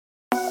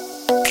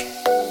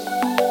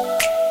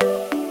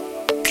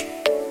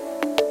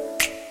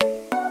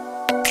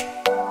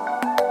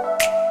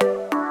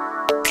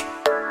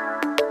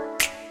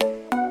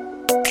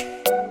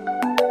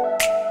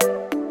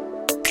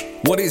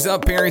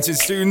up, parents and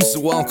students?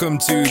 Welcome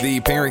to the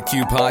Parent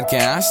Q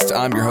podcast.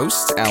 I'm your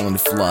host, Alan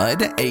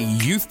Flood, a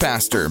youth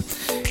pastor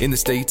in the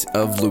state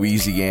of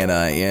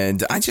Louisiana,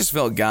 and I just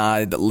felt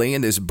God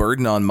laying this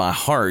burden on my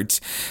heart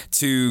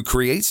to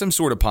create some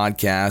sort of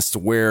podcast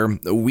where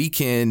we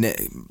can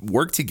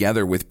work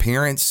together with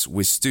parents,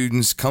 with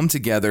students, come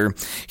together,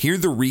 hear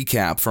the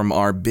recap from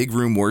our big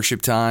room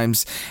worship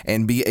times,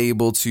 and be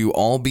able to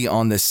all be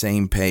on the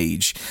same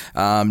page.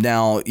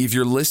 Now, if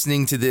you're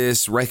listening to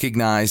this,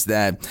 recognize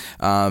that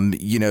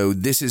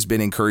this has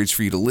been encouraged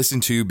for you to listen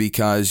to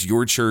because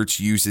your church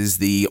uses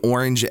the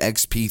Orange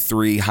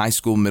XP3 high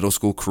school, middle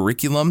school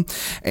curriculum.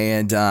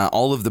 And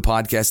all of the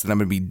podcasts that I'm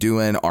going to be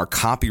doing are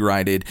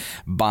copyrighted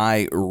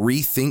by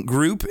Rethink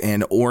Group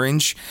and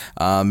Orange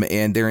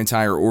and their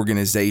entire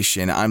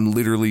organization. I'm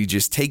literally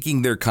just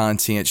taking their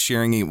content,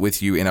 sharing it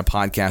with you in a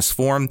podcast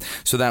form,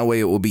 so that way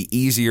it will be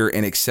easier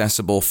and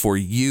accessible for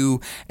you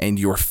and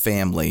your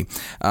family.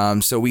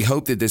 So we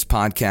hope that this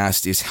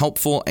podcast is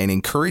helpful and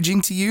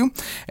encouraging to you,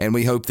 and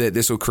we hope that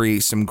this will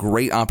create some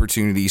great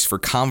opportunities for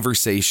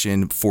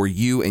conversation for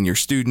you and your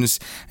students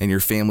and your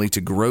family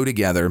to grow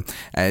together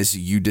as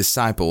you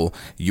disciple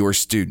your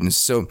students.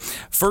 So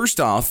first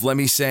off, let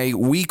me say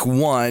week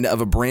one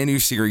of a brand new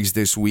series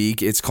this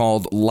week. It's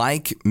called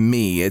Like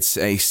Me. It's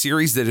a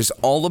series that is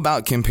all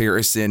about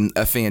comparison,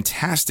 a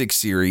fantastic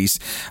series,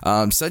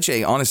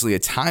 honestly a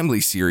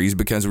timely series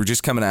because we're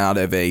just coming out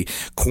of a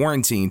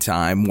quarantine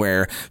time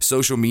where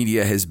social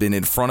media has been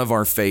in front of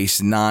our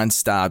face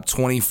nonstop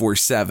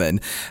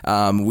 24/7.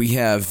 We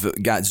have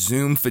got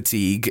Zoom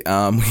fatigue.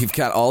 We've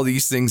got all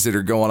these things that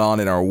are going on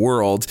in our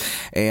world.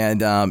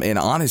 And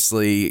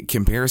honestly,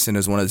 comparison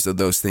is one of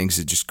those things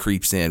that just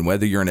creeps in.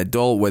 Whether you're an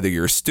adult, whether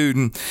you're a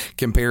student,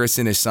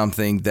 comparison is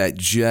something that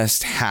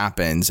just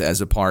happens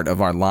as a part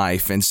of our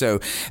life. And so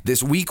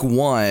this week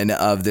one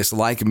of this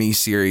Like Me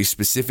series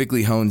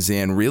specifically hones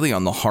in really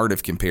on the heart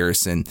of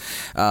comparison.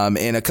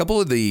 And a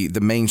couple of the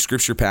main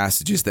scripture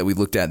passages that we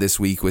looked at this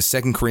week was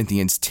 2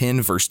 Corinthians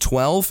 10, verse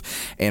 12,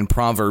 and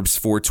Proverbs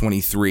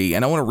 4:23.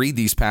 And I want to read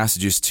these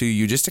passages to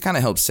you just to kind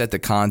of help set the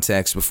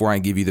context before I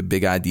give you the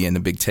big idea and the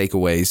big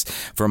takeaways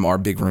from our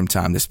big room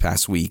time this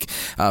past week.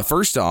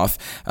 First off,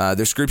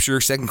 the scripture,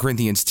 2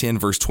 Corinthians 10,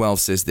 verse 12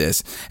 says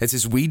this. It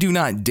says, "We do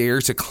not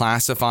dare to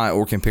classify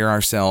or compare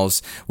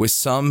ourselves with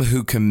some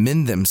who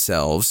commend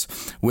themselves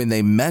when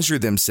they measure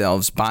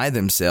themselves by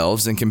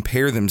themselves and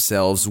compare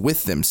themselves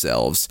with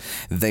themselves.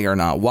 They are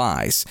not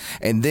wise."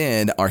 And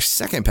then our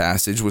second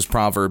passage was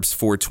Proverbs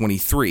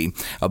 4:23.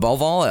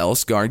 "Above all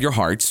else, guard your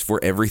hearts, for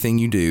everything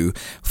you do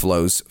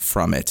flows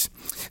from it."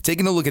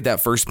 Taking a look at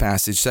that first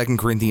passage, 2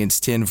 Corinthians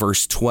 10,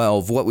 verse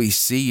 12, what we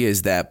see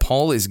is that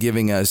Paul is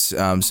giving us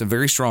some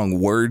very strong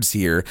words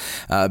here,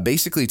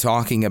 basically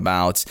talking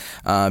about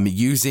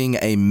using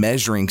a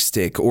measuring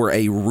stick or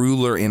a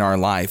ruler in our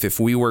life. If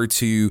we were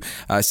to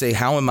say,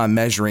 how am I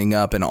measuring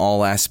up in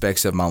all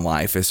aspects of my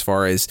life, as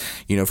far as,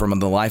 from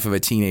the life of a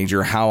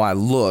teenager, how I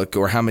look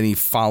or how many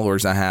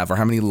followers I have or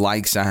how many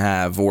likes I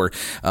have or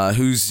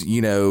who's,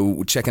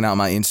 checking out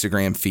my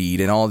Instagram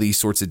feed and all these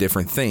sorts of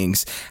different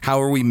things.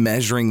 How are we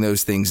measuring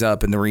those things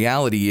up? And the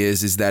reality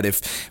is that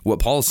what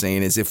Paul's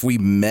saying is if we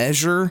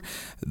measure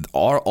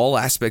all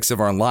aspects of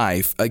our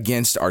life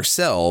against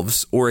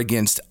ourselves or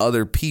against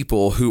other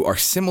people who are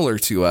similar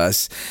to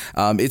us,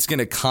 it's going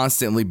to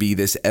constantly be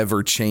this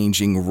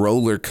ever-changing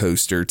roller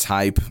coaster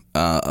type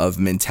of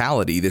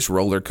mentality, this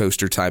roller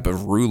coaster type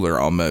of ruler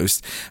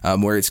almost,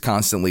 where it's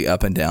constantly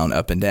up and down,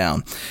 up and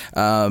down.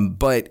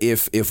 But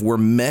if we're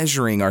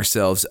measuring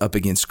ourselves up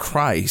against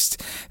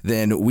Christ,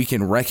 then we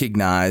can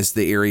recognize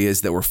the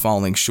areas that we're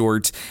falling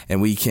short,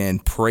 and we can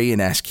pray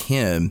and ask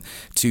Him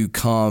to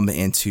come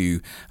and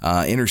to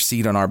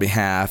intercede on our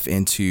behalf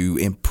and to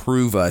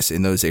improve us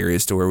in those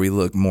areas to where we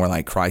look more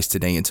like Christ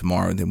today and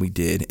tomorrow than we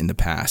did in the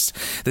past.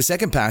 The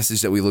second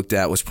passage that we looked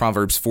at was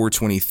Proverbs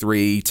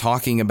 4:23,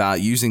 talking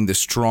about using the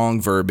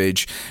strong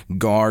verbiage,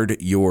 guard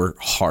your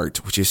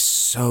heart, which is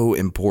so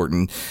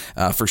important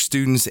for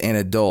students and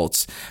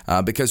adults,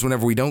 because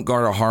whenever we don't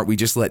guard our heart, we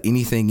just let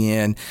anything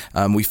in.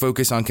 We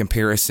focus on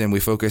comparison. We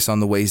focus on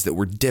the ways that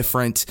we're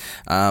different.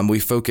 We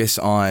focus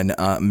on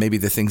maybe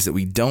the things that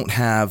we don't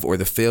have or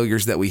the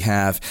failures that we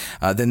have.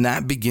 Then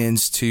that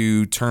begins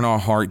to turn our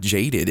heart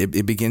jaded.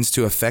 It begins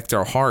to affect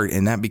our heart,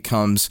 and that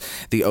becomes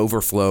the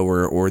overflow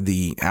or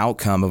the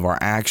outcome of our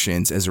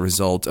actions as a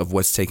result of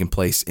what's taken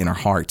place in our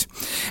heart.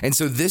 And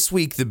so this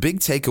week, the big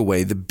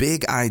takeaway, the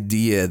big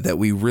idea that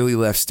we really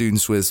left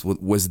students with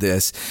was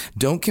this: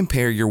 don't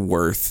compare your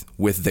worth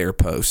with their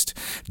post.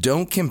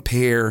 Don't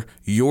compare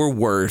your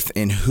worth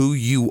and who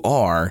you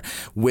are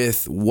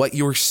with what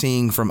you're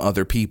seeing from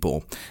other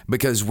people,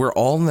 because we're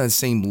all on the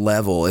same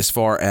level as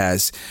far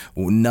as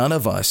none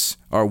of us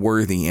are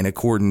worthy in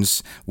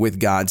accordance with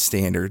God's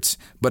standards.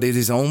 But it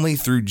is only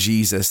through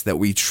Jesus that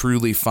we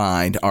truly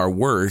find our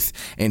worth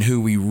and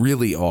who we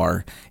really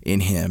are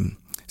in Him.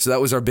 So that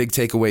was our big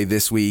takeaway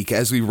this week.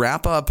 As we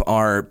wrap up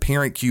our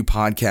Parent Cue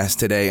podcast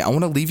today, I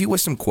want to leave you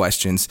with some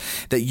questions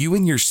that you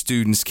and your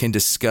students can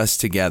discuss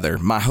together.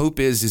 My hope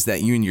is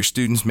that you and your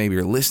students maybe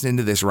are listening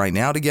to this right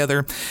now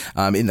together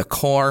in the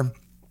car,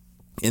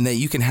 and that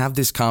you can have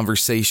this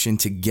conversation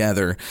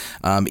together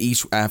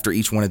after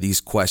each one of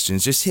these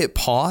questions. Just hit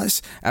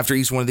pause after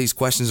each one of these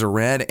questions are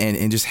read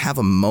and just have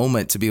a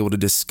moment to be able to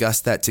discuss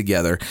that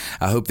together.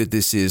 I hope that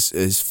this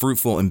is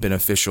fruitful and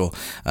beneficial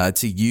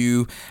to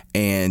you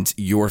and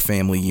your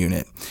family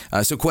unit.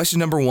 So question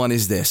number 1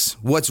 is this: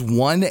 what's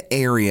one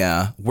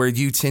area where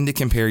you tend to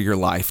compare your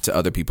life to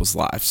other people's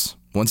lives?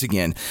 Once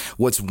again,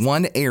 what's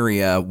one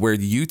area where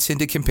you tend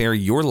to compare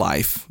your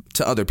life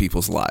to other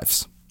people's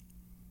lives?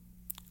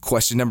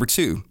 Question number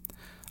 2.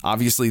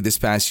 Obviously, this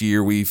past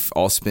year, we've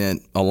all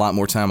spent a lot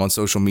more time on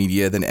social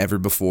media than ever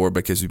before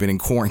because we've been in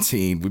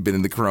quarantine. We've been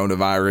in the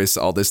coronavirus.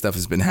 All this stuff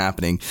has been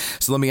happening.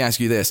 So let me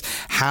ask you this.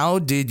 How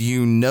did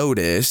you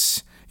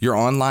notice your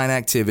online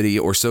activity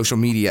or social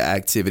media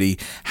activity?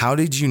 How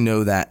did you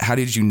know that? How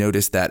did you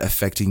notice that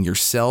affecting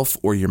yourself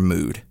or your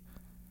mood?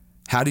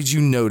 How did you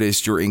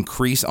notice your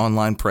increased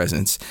online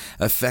presence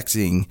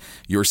affecting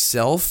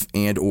yourself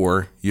and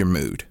or your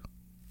mood?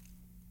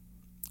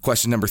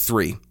 Question number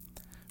 3,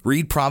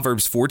 read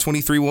Proverbs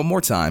 4:23 one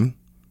more time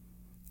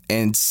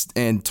and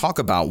talk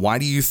about why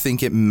do you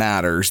think it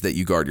matters that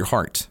you guard your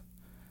heart?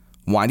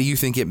 Why do you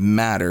think it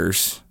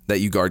matters that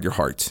you guard your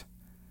heart?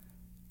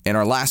 And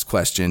our last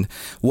question,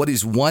 what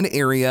is one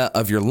area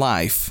of your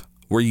life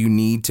where you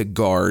need to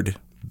guard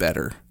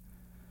better?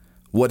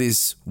 What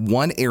is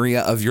one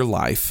area of your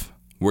life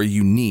where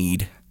you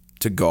need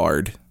to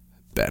guard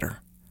better?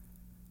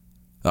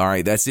 All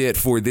right, that's it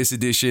for this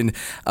edition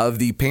of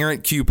the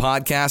Parent Cue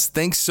podcast.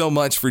 Thanks so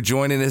much for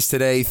joining us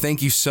today.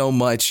 Thank you so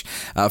much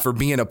for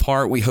being a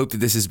part. We hope that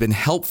this has been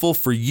helpful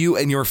for you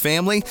and your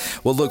family.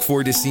 We'll look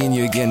forward to seeing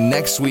you again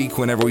next week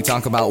whenever we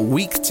talk about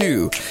week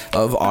 2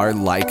 of our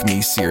Like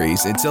Me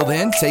series. Until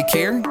then, take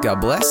care. God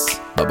bless.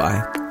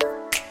 Bye-bye.